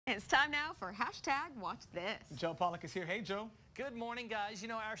It's time now for hashtag Watch This. Joe Pollock is here. Hey, Joe. Good morning, guys. You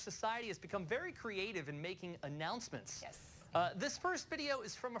know, our society has become very creative in making announcements. Yes. This first video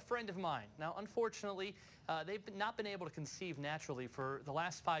is from a friend of mine. Now, unfortunately, they've not been able to conceive naturally for the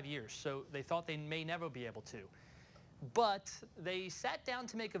last 5 years, so they thought they may never be able to. But they sat down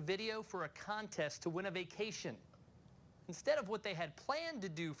to make a video for a contest to win a vacation. Instead of what they had planned to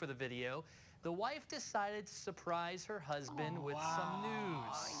do for the video, the wife decided to surprise her husband with some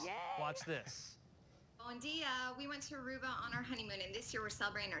news. Yay. Watch this. Bon dia. We went to Aruba on our honeymoon, and this year we're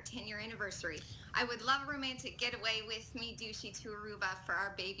celebrating our 10-year anniversary. I would love a romantic getaway with me, douchey, to Aruba for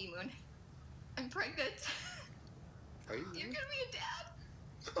our baby moon. I'm pregnant. Are you? You're gonna be a dad.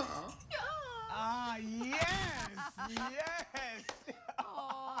 Yeah. Ah, yes, yes.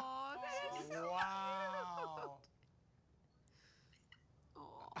 Oh, that is so Wow.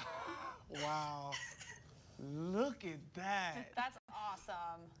 Wow. Look at that. That's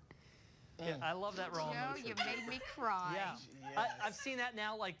awesome. Yeah, I love that raw Joe, emotion. you made me cry. Yeah, Yes. I've seen that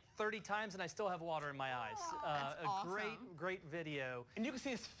now like 30 times, and I still have water in my eyes. That's awesome. Great video. And you can see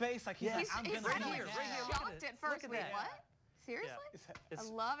his face like he's Yes. like, I'm He's gonna right do here, that. right here. Look at shocked it. at first. Look at Wait, that. what? Seriously? Yeah. I It's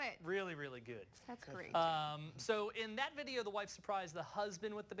love it. really, really good. That's great. So in that video, the wife surprised the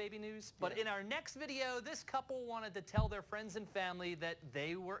husband with the baby news. But in our next video, this couple wanted to tell their friends and family that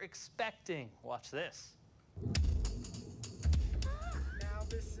they were expecting. Watch this. Now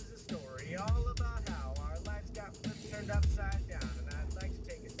this is a story all about how our lives got flipped, turned upside down. And I'd like to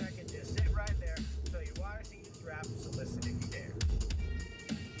take a second, just sit right there, tell you why our season's wrapped, so listen if you dare.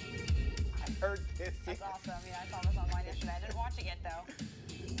 I heard this. That's awesome. Yeah, I saw this online yesterday. I didn't watch it yet, though.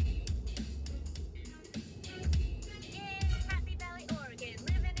 In Happy Valley, Oregon,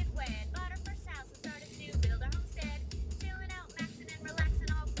 living it wet. Bought our first house and started to build our homestead. Chilling out, maxing and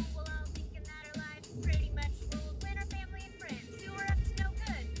relaxing, all cool, while all thinking that our life pretty much ruled. When our family and friends, who were up to no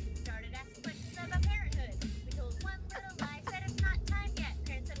good, started asking questions about parenthood. We told one little lie, said it's not time yet.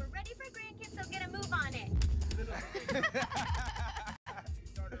 Parents said we're ready for grandkids, so get a move on it. We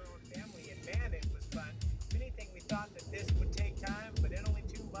started our own family, and man, it was fun. If anything, we thought that this would take time, but in only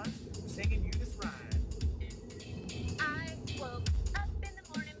 2 months, we're singing you this rhyme. I woke up in the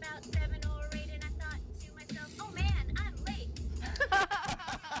morning about 7 or 8, and I thought to myself, oh man, I'm late. There,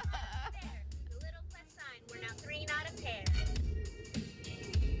 the little plus sign, we're now 3, not a pair.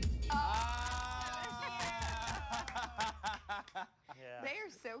 Yeah. They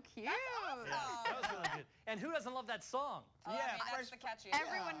are so cute. That was really good. And who doesn't love that song? Yeah, That's the catchy.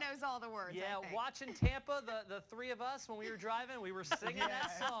 Everyone knows all the words. Yeah, I think. watching Tampa, the three of us, when we were driving, we were singing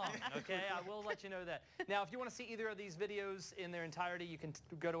that song. Okay, I will let you know that. Now, if you want to see either of these videos in their entirety, you can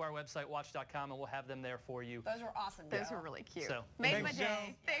go to our website, watch.com, and we'll have them there for you. Those were awesome. Those Joe. were really cute. So, Made thanks, my day.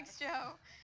 Joe. Thanks, Joe.